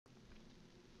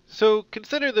So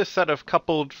consider this set of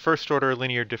coupled first-order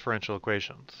linear differential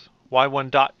equations. y1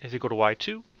 dot is equal to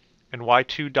y2, and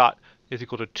y2 dot is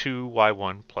equal to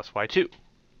 2y1 plus y2.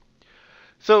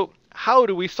 So how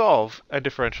do we solve a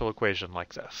differential equation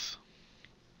like this?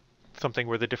 Something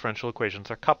where the differential equations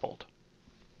are coupled.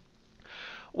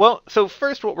 Well, so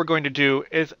first what we're going to do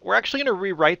is we're actually going to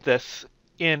rewrite this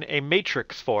in a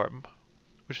matrix form,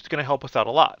 which is going to help us out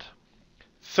a lot.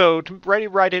 So to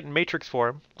write it in matrix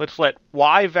form, let's let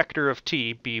y vector of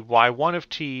t be y1 of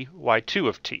t, y2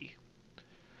 of t.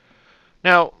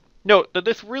 Now, note that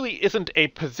this really isn't a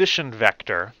position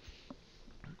vector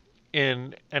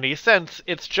in any sense.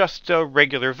 It's just a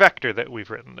regular vector that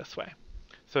we've written this way.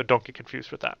 So don't get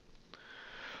confused with that.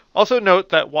 Also note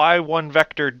that y1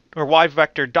 vector, or y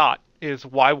vector dot, is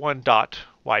y1 dot,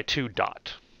 y2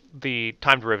 dot. The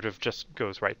time derivative just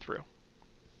goes right through.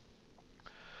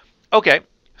 Okay,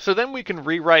 so then we can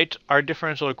rewrite our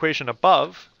differential equation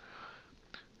above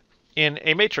in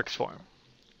a matrix form.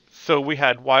 So we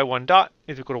had y1 dot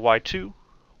is equal to y2,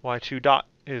 y2 dot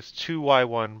is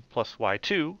 2y1 plus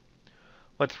y2.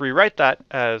 Let's rewrite that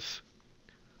as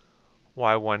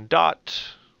y1 dot,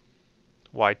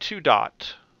 y2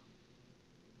 dot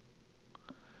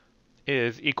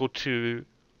is equal to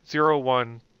 0,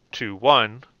 1, 2,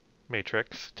 1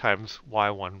 matrix times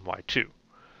y1, y2.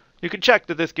 You can check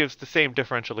that this gives the same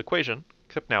differential equation,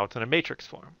 except now it's in a matrix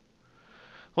form.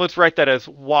 Well, let's write that as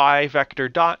y vector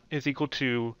dot is equal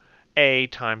to a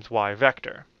times y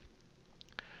vector.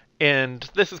 And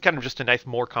this is kind of just a nice,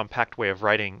 more compact way of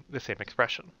writing the same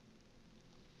expression.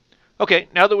 Okay,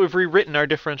 now that we've rewritten our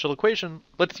differential equation,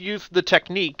 let's use the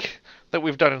technique that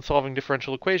we've done in solving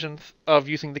differential equations of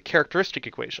using the characteristic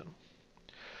equation.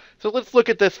 So let's look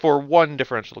at this for one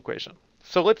differential equation.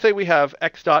 So let's say we have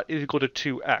x dot is equal to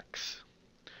 2x.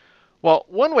 Well,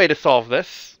 one way to solve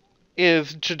this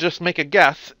is to just make a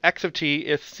guess. X of t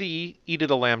is c e to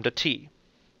the lambda t.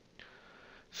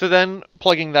 So then,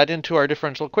 plugging that into our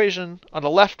differential equation, on the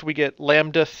left we get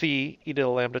lambda c e to the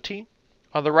lambda t.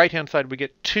 On the right-hand side we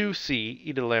get 2c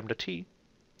e to the lambda t.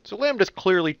 So lambda is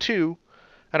clearly 2,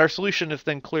 and our solution is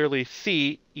then clearly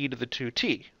c e to the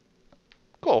 2t.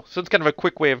 Cool, so it's kind of a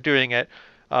quick way of doing it,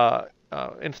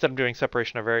 instead of doing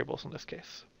separation of variables in this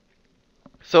case.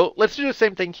 So let's do the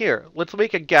same thing here. Let's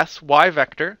make a guess y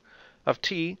vector of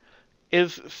t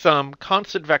is some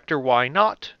constant vector y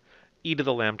naught e to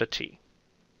the lambda t.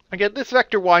 Again, this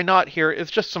vector y naught here is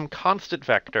just some constant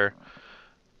vector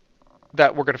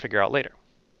that we're going to figure out later.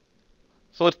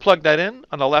 So let's plug that in.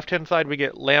 On the left-hand side we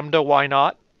get lambda y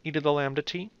naught e to the lambda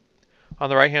t. On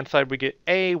the right-hand side we get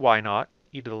a y naught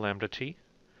e to the lambda t.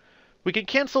 We can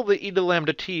cancel the e to the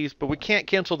lambda t's, but we can't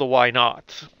cancel the y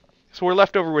naughts. So we're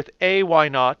left over with a y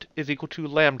naught is equal to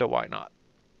lambda y naught.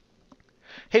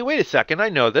 Hey, wait a second, I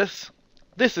know this.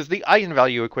 This is the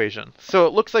eigenvalue equation. So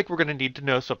it looks like we're going to need to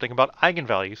know something about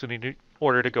eigenvalues in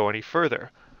order to go any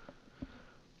further.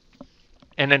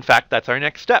 And in fact, that's our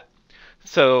next step.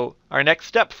 So our next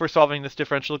step for solving this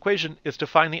differential equation is to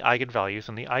find the eigenvalues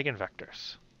and the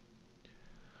eigenvectors.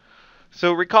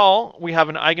 So recall, we have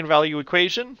an eigenvalue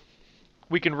equation.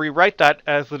 We can rewrite that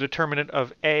as the determinant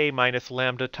of a minus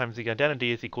lambda times the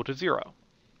identity is equal to 0.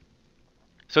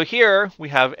 So here we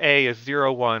have a is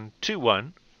 0, 1, 2,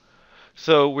 1.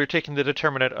 So we're taking the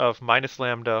determinant of minus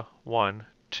lambda, 1,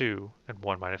 2, and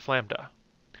 1 minus lambda.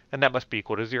 And that must be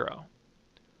equal to 0.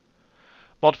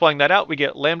 Multiplying that out, we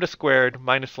get lambda squared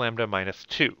minus lambda minus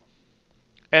 2.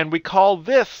 And we call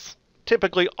this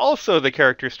typically also the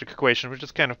characteristic equation, which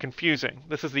is kind of confusing.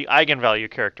 This is the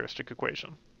eigenvalue characteristic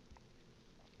equation.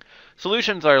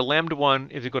 Solutions are lambda 1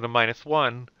 is equal to minus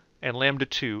 1, and lambda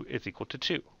 2 is equal to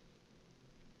 2.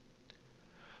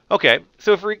 Okay,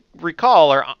 so if we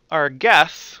recall, our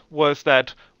guess was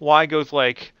that y goes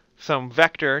like some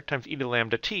vector times e to the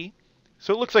lambda t.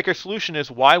 So it looks like our solution is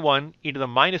y1 e to the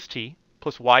minus t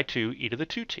plus y2 e to the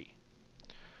 2t.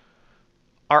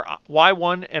 Are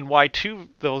y1 and y2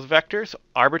 those vectors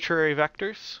arbitrary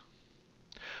vectors?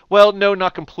 Well, no,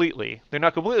 not completely. They're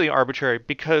not completely arbitrary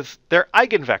because they're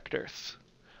eigenvectors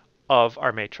of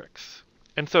our matrix.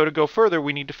 And so to go further,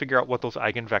 we need to figure out what those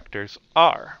eigenvectors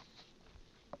are.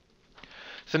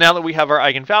 So now that we have our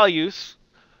eigenvalues,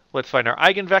 let's find our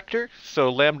eigenvector. So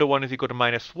lambda 1 is equal to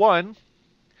minus 1.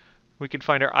 We can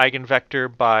find our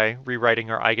eigenvector by rewriting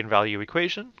our eigenvalue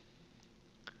equation.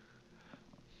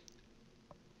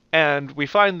 And we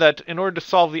find that in order to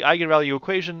solve the eigenvalue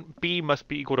equation, b must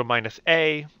be equal to minus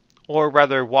a, or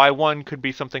rather y1 could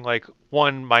be something like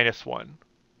 1 minus 1.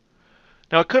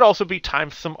 Now it could also be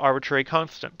times some arbitrary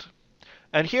constant.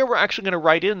 And here we're actually going to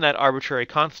write in that arbitrary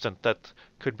constant that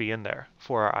could be in there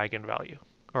for our eigenvalue,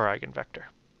 or eigenvector.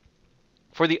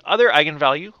 For the other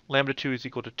eigenvalue, lambda 2 is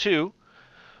equal to 2,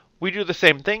 we do the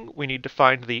same thing. We need to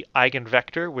find the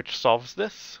eigenvector which solves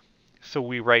this. So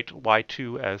we write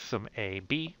y2 as some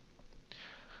ab,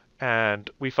 and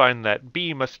we find that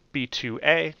b must be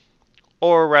 2a,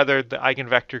 or rather the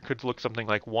eigenvector could look something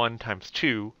like 1 times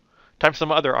 2 times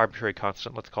some other arbitrary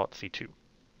constant. Let's call it c2.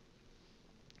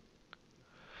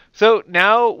 So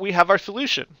now we have our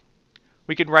solution.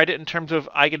 We can write it in terms of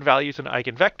eigenvalues and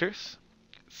eigenvectors.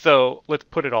 So let's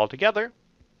put it all together.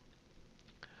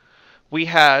 We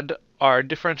had our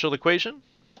differential equation,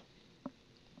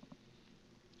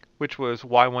 which was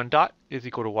y1 dot is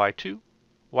equal to y2.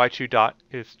 y2 dot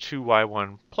is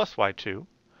 2y1 plus y2.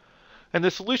 And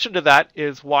the solution to that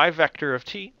is y vector of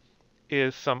t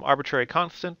is some arbitrary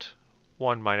constant,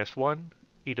 1 minus 1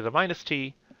 e to the minus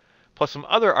t, plus some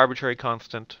other arbitrary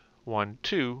constant, 1,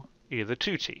 2 e to the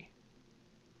 2t.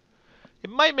 It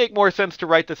might make more sense to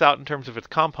write this out in terms of its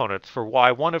components for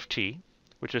y1 of t,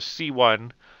 which is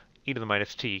c1 e to the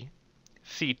minus t,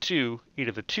 c2 e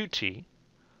to the 2t,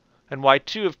 and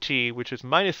y2 of t, which is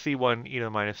minus c1 e to the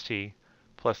minus t,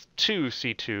 plus 2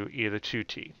 c2 e to the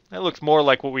 2t. That looks more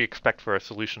like what we expect for a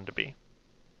solution to be.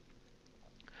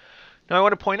 Now I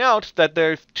want to point out that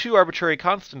there's two arbitrary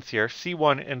constants here,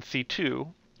 c1 and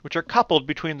c2, which are coupled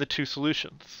between the two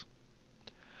solutions.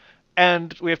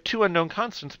 And we have two unknown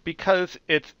constants because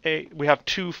we have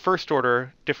two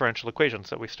first-order differential equations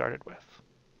that we started with.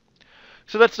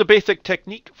 So that's the basic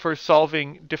technique for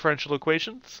solving differential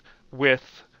equations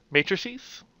with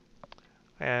matrices,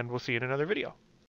 and we'll see you in another video.